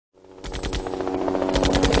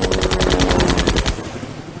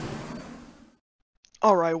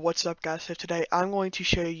Alright, what's up guys? So today I'm going to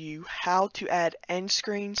show you how to add end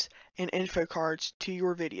screens and info cards to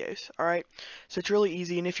your videos. Alright, so it's really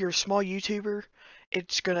easy, and if you're a small YouTuber,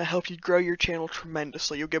 it's going to help you grow your channel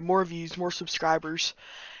tremendously. You'll get more views, more subscribers,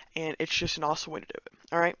 and it's just an awesome way to do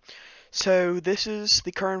it. Alright, so this is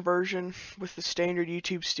the current version with the standard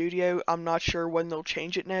YouTube Studio. I'm not sure when they'll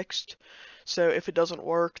change it next, so if it doesn't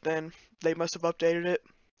work, then they must have updated it.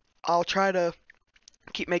 I'll try to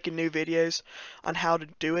keep making new videos on how to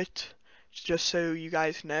do it, just so you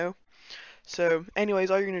guys know. So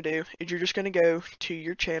anyways, all you're going to do is you're just going to go to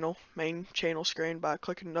your channel, main channel screen, by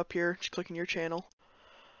clicking up here, just clicking your channel.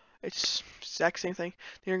 It's the exact same thing.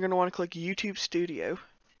 Then you're going to want to click YouTube Studio.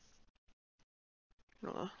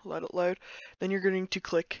 Let it load. Then you're going to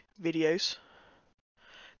click videos.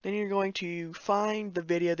 Then you're going to find the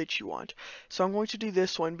video that you want. So I'm going to do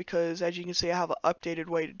this one because, as you can see, I have an updated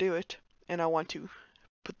way to do it, and I want to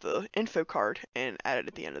put the info card and add it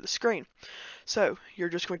at the end of the screen. So you're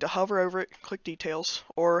just going to hover over it, click details,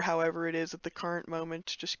 or however it is at the current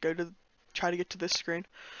moment, just try to get to this screen.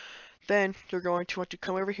 Then you're going to want to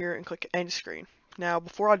come over here and click end screen. Now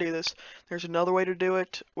before I do this, there's another way to do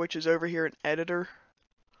it, which is over here in editor,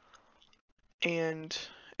 and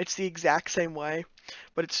it's the exact same way,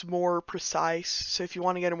 but it's more precise. So if you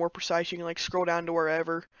want to get it more precise, you can like scroll down to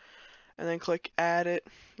wherever and then click add it,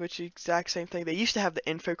 which is the exact same thing. They used to have the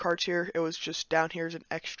info cards here. It was just down here as an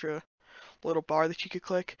extra little bar that you could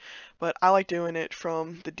click, but I like doing it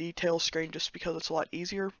from the details screen just because it's a lot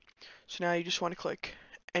easier. So now you just want to click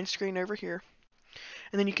end screen over here,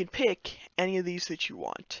 and then you can pick any of these that you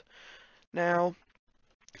want. Now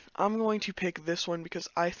I'm going to pick this one because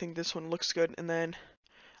I think this one looks good, and then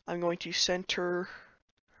I'm going to center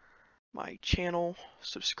my channel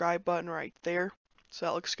subscribe button right there. So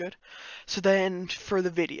that looks good. So then for the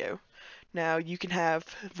video, now you can have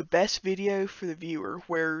the best video for the viewer,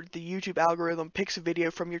 where the YouTube algorithm picks a video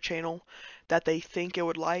from your channel that they think it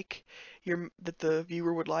would like, that the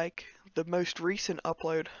viewer would like. The most recent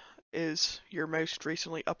upload is your most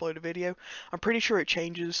recently uploaded video. I'm pretty sure it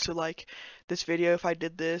changes, so like this video, if I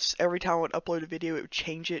did this, every time I would upload a video it would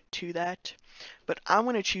change it to that. But I'm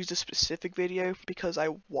going to choose a specific video because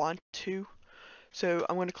I want to. So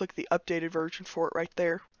I'm going to click the updated version for it right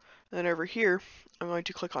there. And then over here, I'm going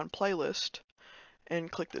to click on playlist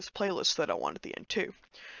and click this playlist that I want at the end too.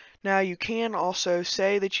 Now you can also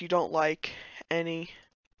say that you don't like any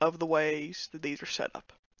of the ways that these are set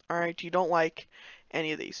up. Alright, you don't like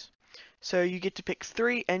any of these. So you get to pick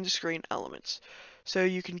 3 end screen elements. So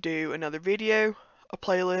you can do another video, a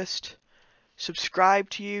playlist, subscribe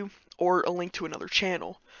to you, or a link to another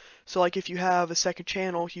channel. So like if you have a second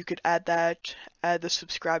channel, you could add the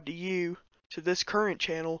subscribe to you to this current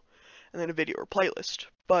channel, and then a video or playlist.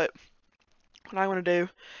 But what I want to do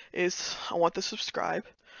is I want the subscribe.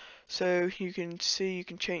 So you can see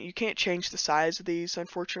you can't change the size of these,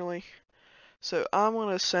 unfortunately. So I'm going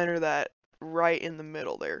to center that right in the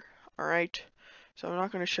middle there. Alright, so I'm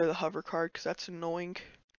not going to show the hover card because that's annoying.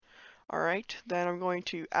 Alright, then I'm going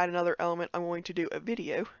to add another element. I'm going to do a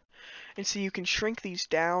video. And see, you can shrink these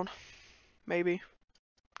down, maybe.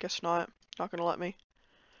 Guess not. Not going to let me.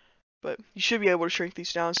 But you should be able to shrink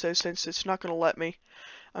these down, so since it's not going to let me,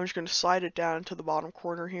 I'm just going to slide it down into the bottom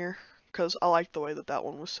corner here, because I like the way that that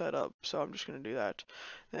one was set up, so I'm just going to do that.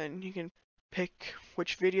 Then you can pick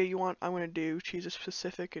which video you want. I'm going to choose a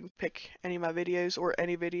specific and pick any of my videos, or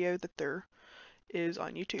any video that there is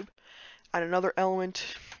on YouTube. Add another element,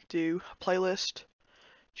 do playlist,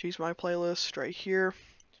 choose my playlist right here,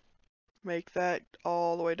 make that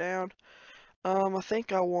all the way down. I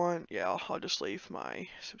think I'll just leave my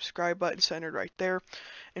subscribe button centered right there.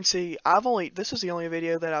 And see, this is the only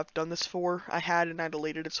video that I've done this for. I had and I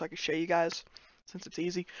deleted it so I could show you guys, since it's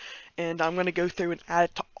easy. And I'm going to go through and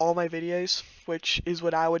add it to all my videos, which is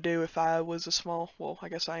what I would do if I was well, I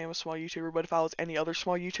guess I am a small YouTuber, but if I was any other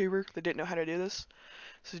small YouTuber that didn't know how to do this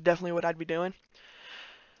is definitely what I'd be doing.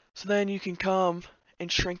 So then you can come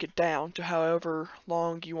and shrink it down to however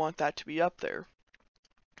long you want that to be up there.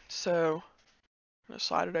 So I'm going to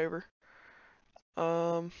slide it over.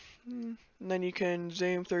 And then you can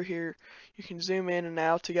zoom through here. You can zoom in and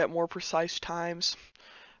out to get more precise times,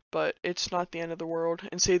 but it's not the end of the world.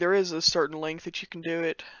 And see, there is a certain length that you can do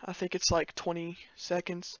it. I think it's like 20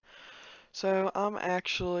 seconds. So I'm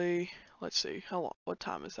actually, let's see, what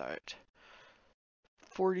time is that?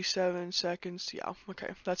 47 seconds. Yeah, okay,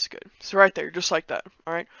 that's good. So right there, just like that.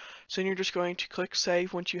 Alright, so then you're just going to click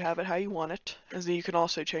save once you have it how you want it, and then you can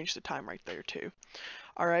also change the time right there too.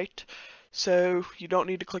 Alright, so you don't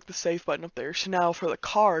need to click the save button up there. So now for the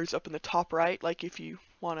cards up in the top right, like if you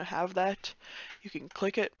want to have that, you can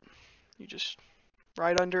click it. You just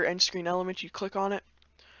right under end screen element, you click on it.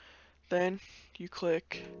 Then you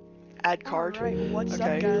click add card. Alright, what's up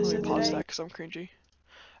Okay, guys? let So me pause today, that because I'm cringy.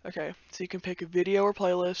 Okay, so you can pick a video or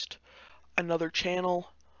playlist, another channel,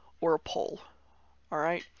 or a poll.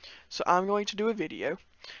 Alright, so I'm going to do a video.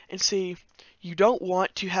 And see, you don't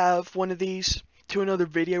want to have one of these to another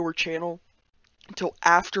video or channel until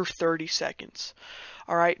after 30 seconds.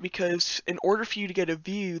 Alright, because in order for you to get a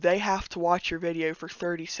view, they have to watch your video for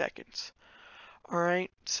 30 seconds.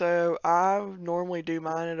 Alright, so I normally do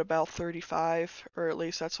mine at about 35, or at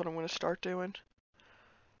least that's what I'm going to start doing.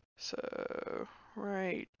 So,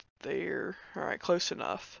 right there. Alright, close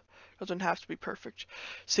enough. Doesn't have to be perfect.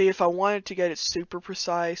 See, if I wanted to get it super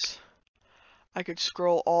precise, I could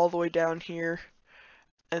scroll all the way down here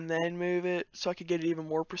and then move it so I could get it even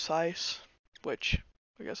more precise, which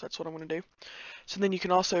I guess that's what I'm going to do. So then you can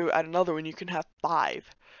also add another one. You can have 5.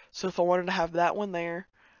 So if I wanted to have that one there,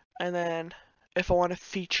 and then if I want to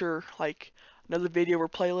feature like another video or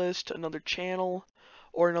playlist, another channel,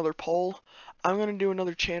 or another poll, I'm going to do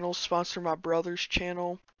another channel, sponsor my brother's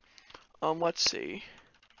channel. Let's see.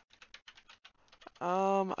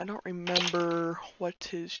 I don't remember what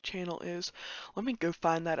his channel is. Let me go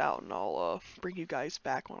find that out and I'll bring you guys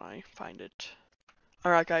back when I find it.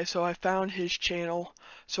 Alright guys, so I found his channel.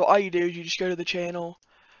 So all you do is you just go to the channel,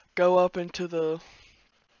 go up into the,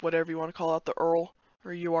 whatever you want to call it, the URL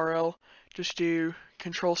or URL, just do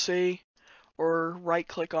Control C or right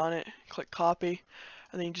click on it, click copy,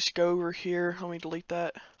 and then you just go over here, let me delete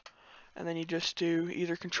that, and then you just do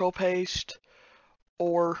either Control paste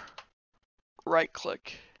or right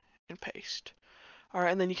click and paste.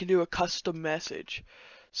 Alright, and then you can do a custom message.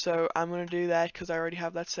 So I'm going to do that because I already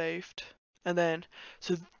have that saved. And then,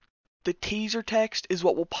 so the teaser text is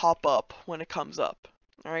what will pop up when it comes up.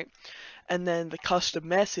 Alright, and then the custom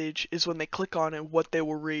message is when they click on it, what they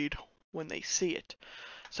will read when they see it.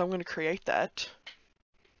 So I'm going to create that.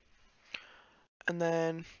 And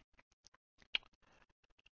then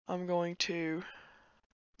I'm going to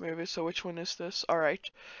move it. So which one is this? Alright,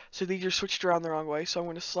 so these are switched around the wrong way. So I'm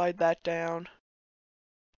going to slide that down.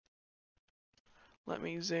 Let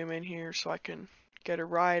me zoom in here so I can get it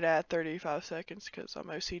right at 35 seconds because I'm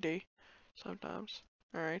OCD sometimes.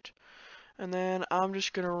 Alright, and then I'm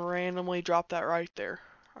just going to randomly drop that right there.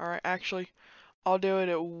 Alright, actually, I'll do it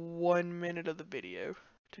at 1 minute of the video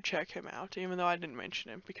to check him out, even though I didn't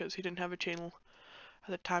mention him because he didn't have a channel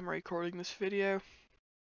at the time of recording this video.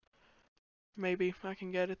 Maybe I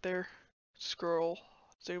can get it there. Scroll,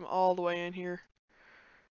 zoom all the way in here,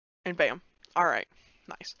 and bam. Alright,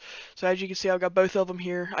 nice. So as you can see, I've got both of them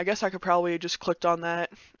here. I guess I could probably have just clicked on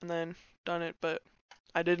that and then done it, but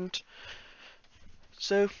I didn't.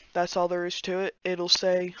 So that's all there is to it. It'll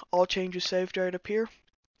say all changes saved right up here,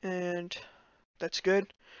 and that's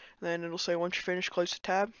good. Then it'll say once you're finished, close the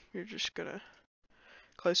tab. You're just gonna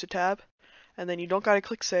close the tab, and then you don't gotta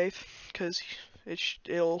click save because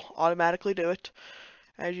it'll automatically do it.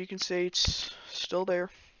 As you can see, it's still there.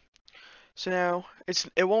 So now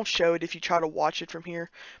it won't show it if you try to watch it from here,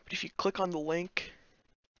 but if you click on the link,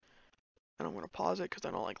 and I'm gonna pause it because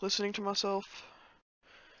I don't like listening to myself.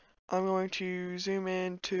 I'm going to zoom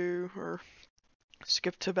in to, or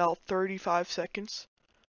skip to about 35 seconds.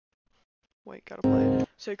 Wait, gotta play it.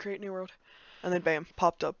 So create new world. And then bam,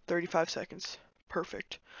 popped up, 35 seconds.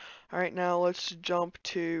 Perfect. Alright, now let's jump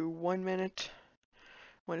to 1 minute.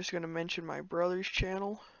 I'm just gonna mention my brother's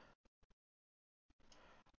channel.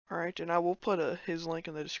 Alright, and I will put his link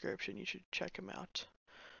in the description. You should check him out.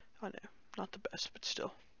 I know, not the best, but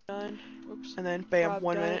still. Done. Oops. And then bam,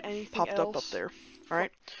 1 minute, popped up there.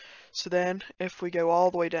 Alright, so then if we go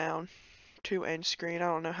all the way down to end screen, I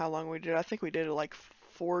don't know how long we did. I think we did it like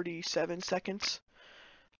 47 seconds.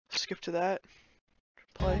 Skip to that.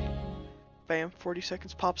 Play. Bam, 40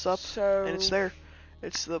 seconds pops up, and it's there.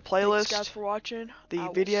 It's the playlist, thanks guys for watching. the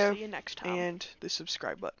video, See you next time. and the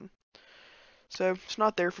subscribe button. So it's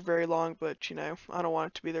not there for very long, but you know, I don't want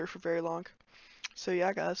it to be there for very long. So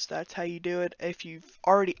yeah guys, that's how you do it if you've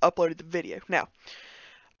already uploaded the video. Now,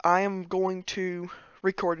 I am going to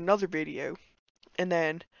record another video, and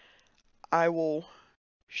then I will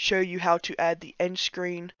show you how to add the end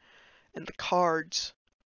screen and the cards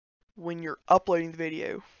when you're uploading the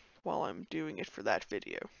video while I'm doing it for that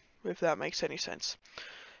video, if that makes any sense.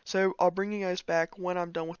 So I'll bring you guys back when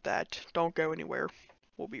I'm done with that. Don't go anywhere.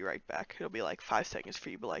 We'll be right back. It'll be like 5 seconds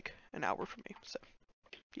for you, but like an hour for me. So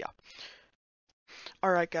yeah.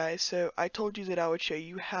 Alright guys, so I told you that I would show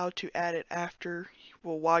you how to add it after,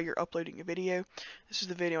 well, while you're uploading a video. This is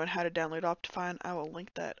the video on how to download Optifine. I will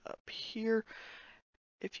link that up here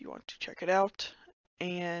if you want to check it out.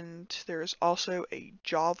 And there is also a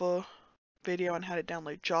Java video on how to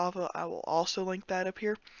download Java. I will also link that up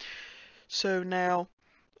here. So now,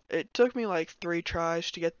 it took me like 3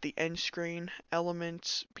 tries to get the end screen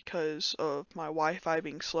elements because of my Wi-Fi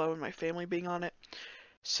being slow and my family being on it.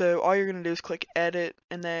 So all you're going to do is click edit,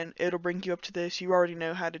 and then it'll bring you up to this. You already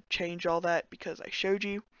know how to change all that because I showed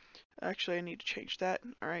you. Actually, I need to change that.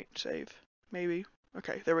 Alright, save. Maybe.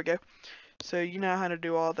 Okay, there we go. So you know how to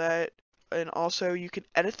do all that. And also you can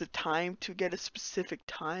edit the time to get a specific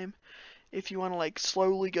time. If you want to like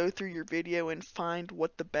slowly go through your video and find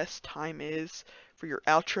what the best time is for your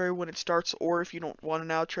outro when it starts, or if you don't want an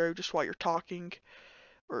outro, just while you're talking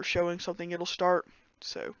or showing something, it'll start.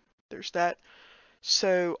 So there's that.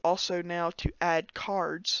 So also now to add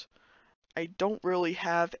cards, I don't really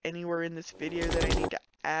have anywhere in this video that I need to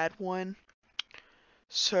add one.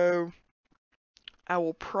 So I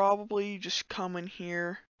will probably just come in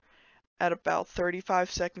here at about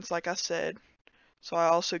 35 seconds like I said. So I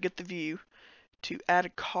also get the view to add a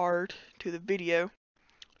card to the video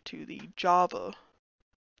to the Java,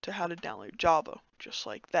 to how to download Java, just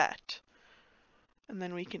like that. And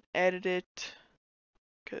then we can edit it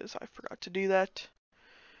because I forgot to do that.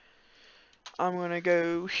 I'm going to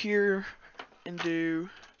go here and do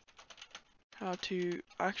how to,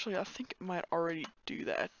 actually I think it might already do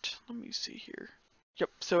that. Let me see here. Yep,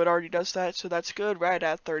 so it already does that, so that's good, right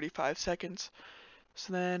at 35 seconds.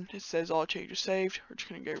 So then it says all changes saved. We're just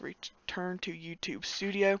going to go return to YouTube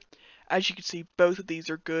Studio. As you can see, both of these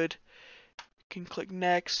are good. You can click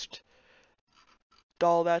next.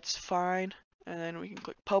 All that's fine. And then we can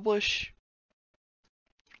click publish.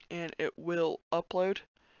 And it will upload.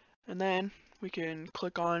 And then we can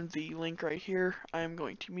click on the link right here. I am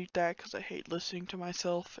going to mute that because I hate listening to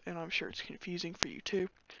myself, and I'm sure it's confusing for you too.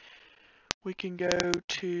 We can go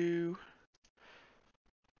to,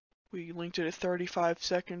 we linked it at 35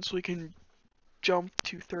 seconds. We can jump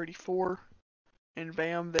to 34, and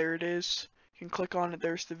bam, there it is. You can click on it,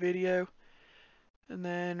 there's the video. And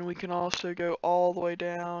then we can also go all the way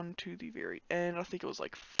down to the very end. I think it was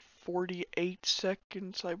like 48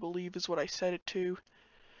 seconds, I believe is what I set it to.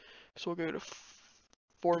 So we'll go to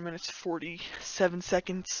 4 minutes 47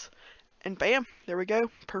 seconds. And bam, there we go.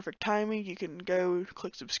 Perfect timing. You can go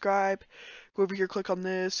click subscribe. Go over here, click on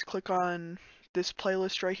this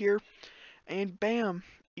playlist right here. And bam,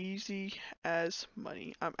 easy as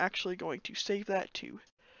money. I'm actually going to save that to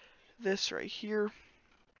this right here.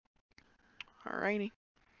 Alrighty.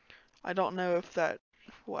 I don't know if that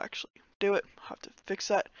will actually do it. I'll have to fix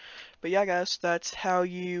that. But yeah, guys, that's how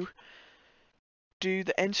you do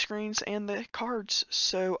the end screens and the cards.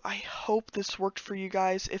 So I hope this worked for you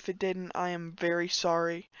guys. If it didn't, I am very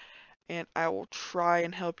sorry, and I will try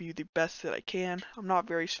and help you the best that I can. I'm not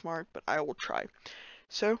very smart, but I will try.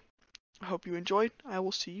 So I hope you enjoyed. I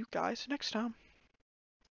will see you guys next time.